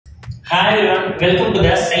Hi everyone, welcome to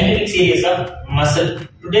the scientific series of muscle.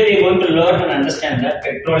 Today we are going to learn and understand the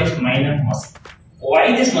pectoralis minor muscle.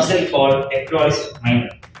 Why this muscle is called pectoralis minor?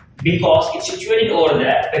 Because it's situated over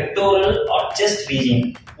the pectoral or chest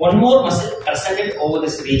region. One more muscle presented over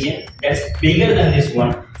this region that is bigger than this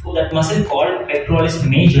one. So that muscle called pectoralis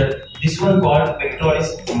major. This one called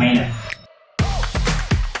pectoralis minor.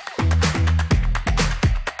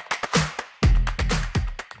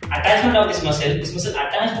 Attachment of this muscle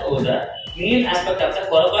attached over the medial aspect of the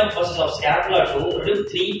coracoid process of scapula to rib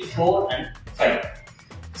 3, 4 and 5.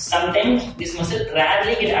 Sometimes this muscle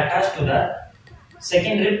rarely get attached to the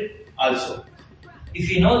second rib also. If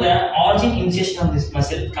you know the origin insertion of this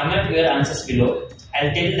muscle, comment your answers below.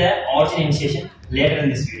 I'll tell the origin insertion later in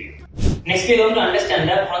this video. Next we are going to understand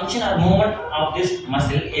the function or movement of this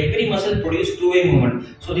muscle. Every muscle produces two-way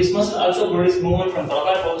movement. So this muscle also produces movement from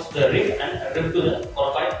coracoid process to the rib and rib to the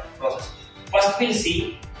coracoid process. First we'll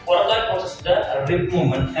see coracoid process to the rib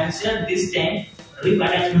movement. Consider this time rib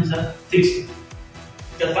attachments are fixed.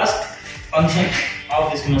 The first function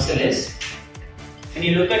of this muscle is, when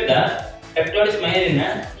you look at the pectoralis minor in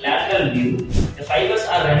a lateral view, the fibers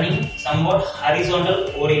are running somewhat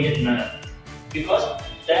horizontal oriented manner because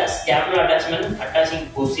the scapular attachment attaching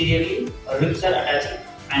posteriorly, ribs are attaching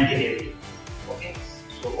anteriorly. Okay,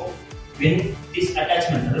 so when this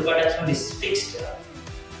attachment, rib attachment is fixed,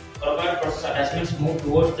 coracoid process attachments move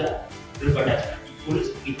towards the rib attachment. It pulls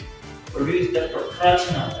it, produce the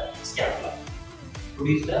protraction of the scapula.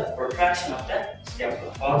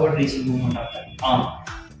 Forward reaching movement of the arm.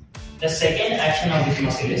 The second action of this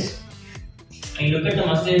muscle is, when you look at the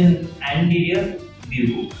muscle in anterior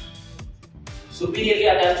view, superiorly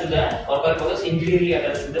attached to the coracoid process, inferiorly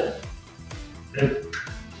attached to the rib.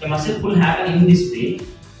 The muscle pull happen in this way.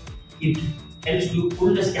 It helps to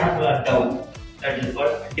pull the scapula down. That is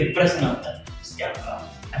called depression of the scapula.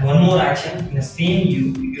 And one more action in the same view,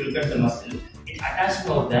 if you look at the muscle, it attaches to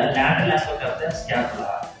the lateral aspect of the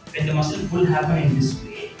scapula. When the muscle pull happen in this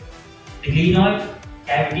way, the glenoid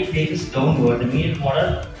cavity faces downward, the medial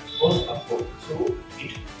model goes upward. So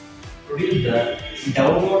it produces the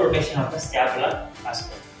downward rotation of the scapular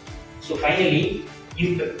aspect. So finally,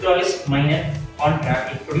 if pectoralis minor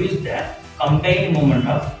contract, it produces the combined movement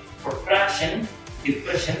of protraction,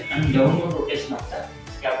 depression and downward rotation of the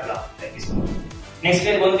scapula like this one. Next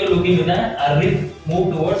we are going to look into the rib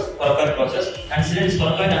move towards coracoid process. Consider this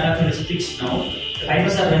coracoid attachment is fixed now. The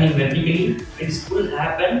fibers are running vertically. When this pull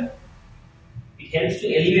happen, it helps to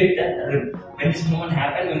elevate the rib. When this movement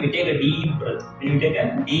happens, when we take a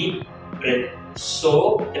deep breath,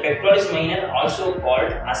 so the pectoralis minor, also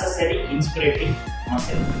called accessory inspiratory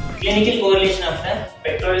muscle. Clinical correlation of the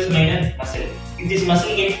pectoralis minor muscle. If this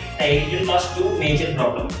muscle gets tight, it will cause two major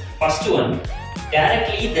problems. First one,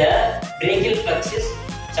 directly the brachial plexus,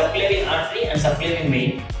 subclavian artery and subclavian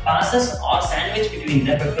vein passes or sandwich between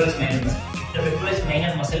the pectoralis minor muscle. If the pectoralis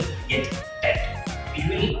minor muscle gets tight, it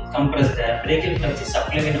will compress the brachial plexus,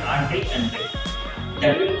 subclavian artery and vein.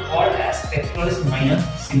 That will be called as pectoralis minor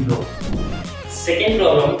syndrome. Second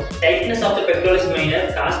problem, tightness of the pectoralis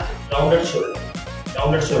minor causes rounded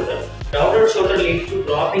shoulder. Rounded shoulder leads to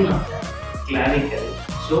dropping of the clavicle.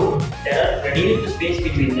 So there are reduced space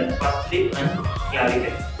between the first rib and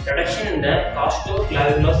clavicle. Reduction in the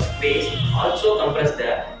costoclavicular space also compress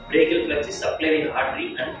the brachial plexus, subclavian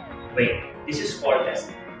artery and vein. This is called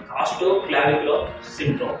as costoclavicular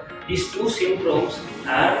syndrome. These two syndromes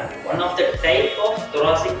are one of the type of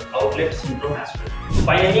thoracic outlet syndrome as well.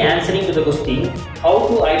 Finally, answering to the question, how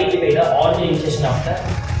to identify the origin insertion of the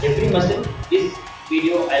every muscle, this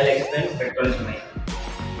video I will explain pectoralis minor.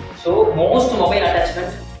 So, most mobile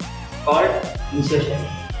attachment called insertion,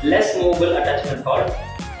 less movable attachment called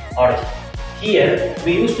origin. Here,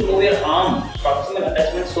 we used to move your arm, proximal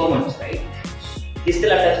attachment so much, right?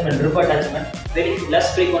 Distal attachment, rib attachment, very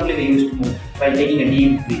less frequently we used to move while taking a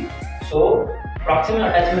deep breath. So, proximal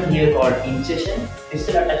attachment here called insertion,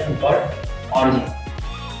 distal attachment called origin.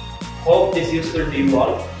 Hope this is useful to you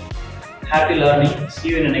all. Happy learning. See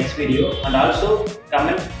you in the next video. And also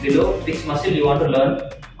comment below which muscle you want to learn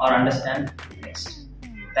or understand next.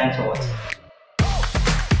 Thanks for watching.